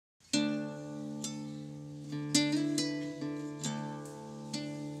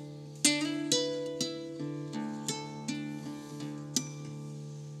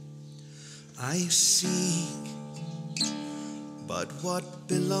I seek but what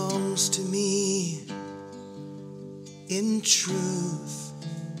belongs to me in truth.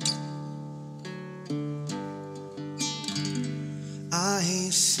 I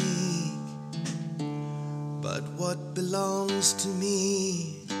seek but what belongs to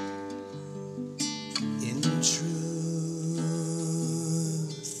me in truth.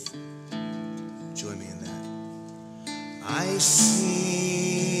 Join me in that. I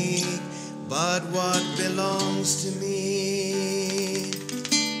seek but what belongs to me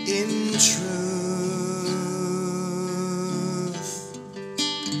in truth.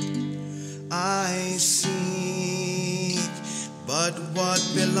 I seek but what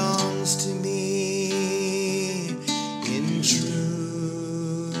belongs to me in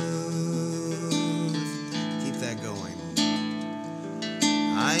truth. Keep that going.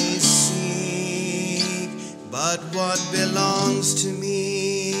 I seek but what belongs to me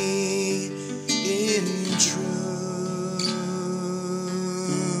in truth.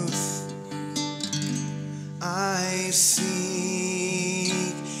 I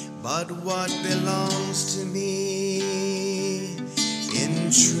seek but what belongs to me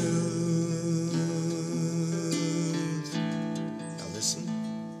in truth. Now listen.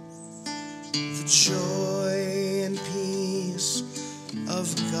 The joy and peace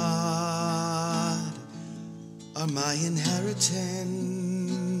of God are my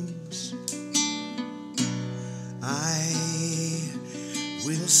inheritance. I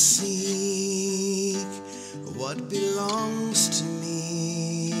will seek what belongs to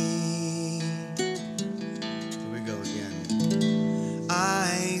me. Here we go again.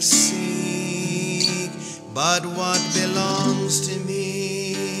 I seek but what belongs to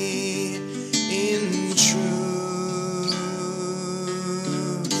me in truth.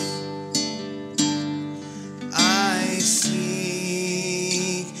 I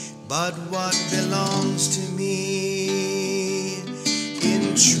seek but what belongs to me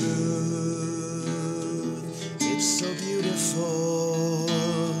in truth. It's so beautiful.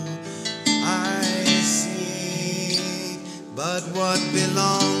 I seek but what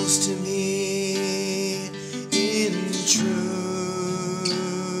belongs to me in truth.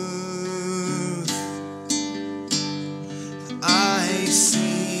 I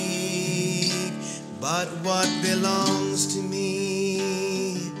seek but what belongs to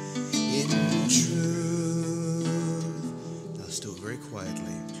me in truth. Now still very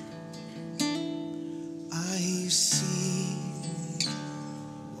quietly. I seek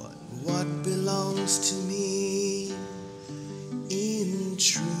what belongs to me in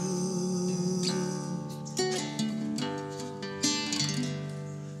truth.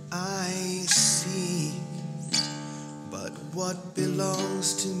 I seek but what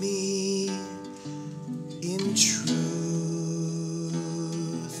belongs to me in truth.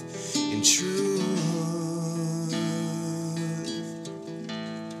 In truth.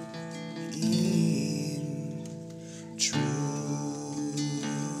 In truth.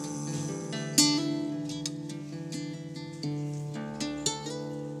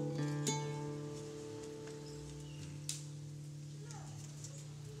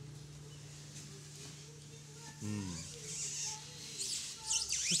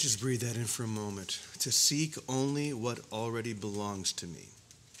 Let's just breathe that in for a moment. To seek only what already belongs to me.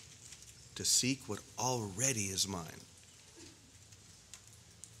 To seek what already is mine.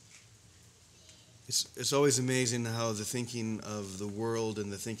 It's always amazing how the thinking of the world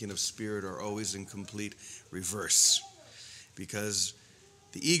and the thinking of spirit are always in complete reverse. Because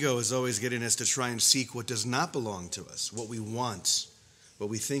the ego is always getting us to try and seek what does not belong to us, what we want, what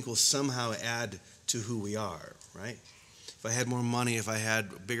we think will somehow add to who we are, right? If I had more money, if I had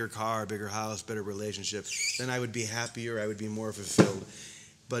a bigger car, a bigger house, better relationship, then I would be happier, I would be more fulfilled.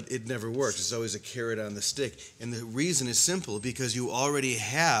 But it never works. It's always a carrot on the stick. And the reason is simple, because you already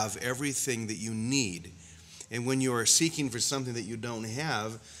have everything that you need. And when you are seeking for something that you don't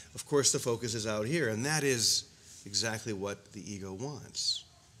have, of course the focus is out here. And that is exactly what the ego wants.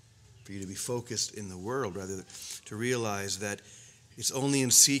 For you to be focused in the world, rather than to realize that it's only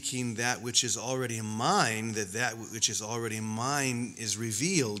in seeking that which is already mine that that which is already mine is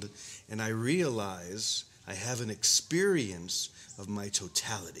revealed, and I realize I have an experience of my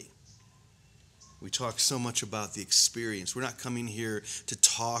totality. We talk so much about the experience. We're not coming here to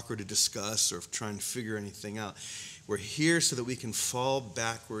talk or to discuss or try and figure anything out. We're here so that we can fall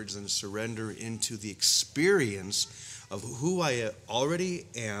backwards and surrender into the experience of who I already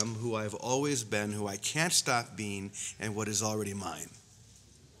am, who I've always been, who I can't stop being, and what is already mine.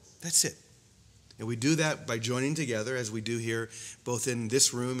 That's it. And we do that by joining together, as we do here, both in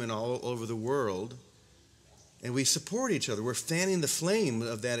this room and all over the world, And we support each other. We're fanning the flame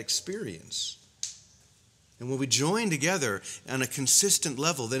of that experience. And when we join together on a consistent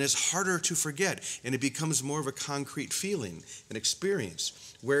level, then it's harder to forget, and it becomes more of a concrete feeling, an experience.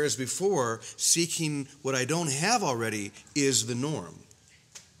 Whereas before, seeking what I don't have already is the norm.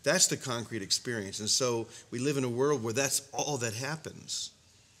 That's the concrete experience. And so we live in a world where that's all that happens.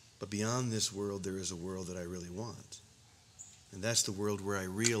 But beyond this world, there is a world that I really want. And that's the world where I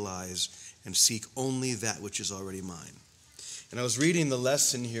realize and seek only that which is already mine. And I was reading the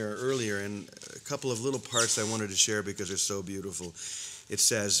lesson here earlier, and a couple of little parts I wanted to share because they're so beautiful. It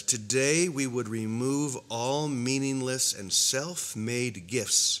says, "Today we would remove all meaningless and self-made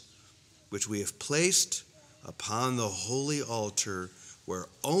gifts which we have placed upon the holy altar where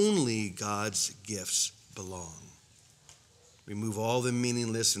only God's gifts belong. Remove all the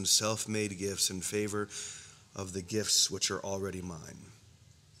meaningless and self-made gifts in favor of the gifts which are already mine.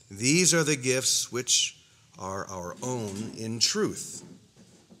 These are the gifts which are our own in truth.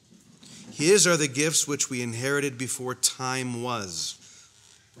 His are the gifts which we inherited before time was,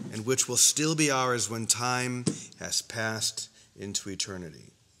 and which will still be ours when time has passed into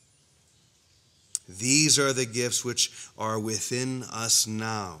eternity. These are the gifts which are within us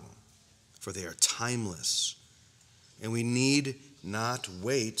now, for they are timeless, and we need not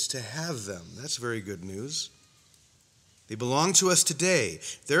wait to have them." That's very good news. They belong to us today.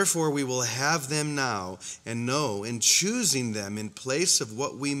 Therefore, we will have them now and know, in choosing them in place of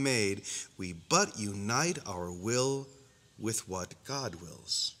what we made, we but unite our will with what God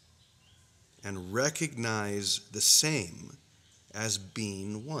wills and recognize the same as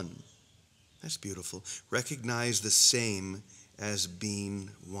being one. That's beautiful. Recognize the same as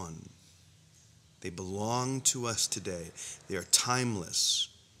being one. They belong to us today. They are timeless.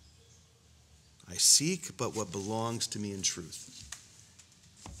 I seek but what belongs to me in truth.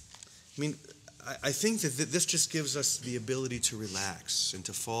 I think that this just gives us the ability to relax and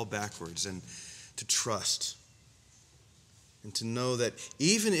to fall backwards and to trust and to know that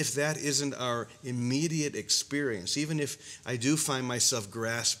even if that isn't our immediate experience, even if I do find myself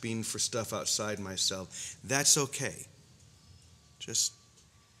grasping for stuff outside myself, that's okay. Just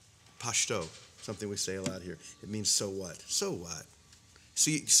pashto, something we say a lot here. It means so what? So what?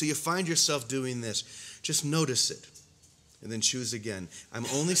 So you find yourself doing this. Just notice it and then choose again. I'm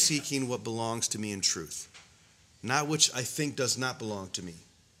only seeking what belongs to me in truth, not which I think does not belong to me,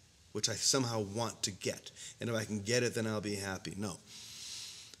 which I somehow want to get. And if I can get it, then I'll be happy. No.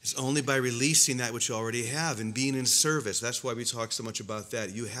 It's only by releasing that which you already have and being in service. That's why we talk so much about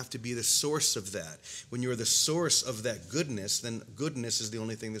that. You have to be the source of that. When you're the source of that goodness, then goodness is the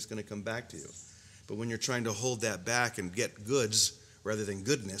only thing that's going to come back to you. But when you're trying to hold that back and get goods rather than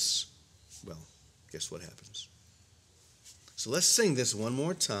goodness, well, guess what happens? So let's sing this one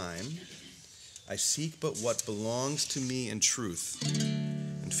more time. I seek but what belongs to me in truth,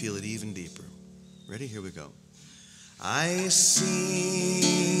 and feel it even deeper. Ready? Here we go. I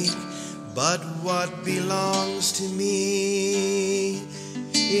seek but what belongs to me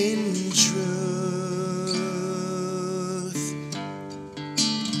in truth.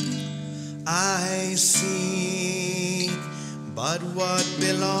 I seek but what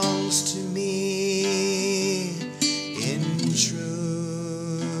belongs to me in truth.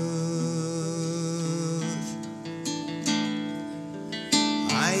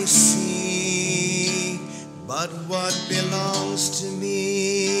 I seek but what belongs to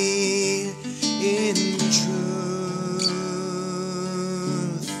me in truth.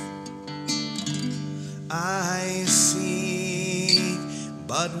 I seek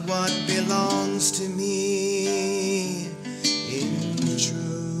but what belongs to me in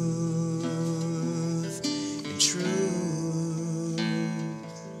truth, in truth.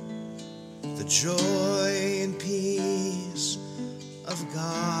 The joy and peace of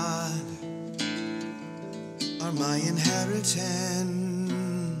God are my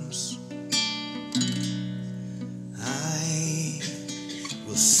inheritance. I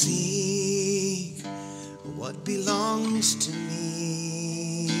will seek what belongs to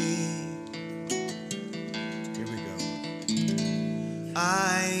me. Here we go.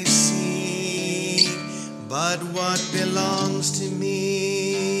 I seek but what belongs to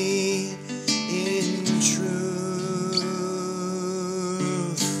me in truth.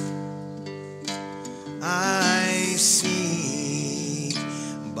 I seek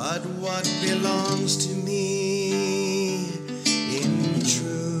but what belongs to me in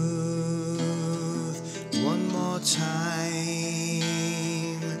truth. One more time.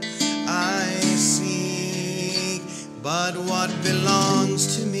 I seek but what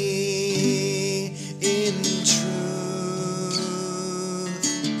belongs to me in truth.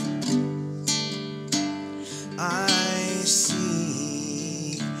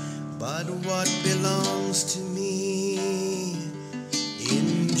 but what belongs to me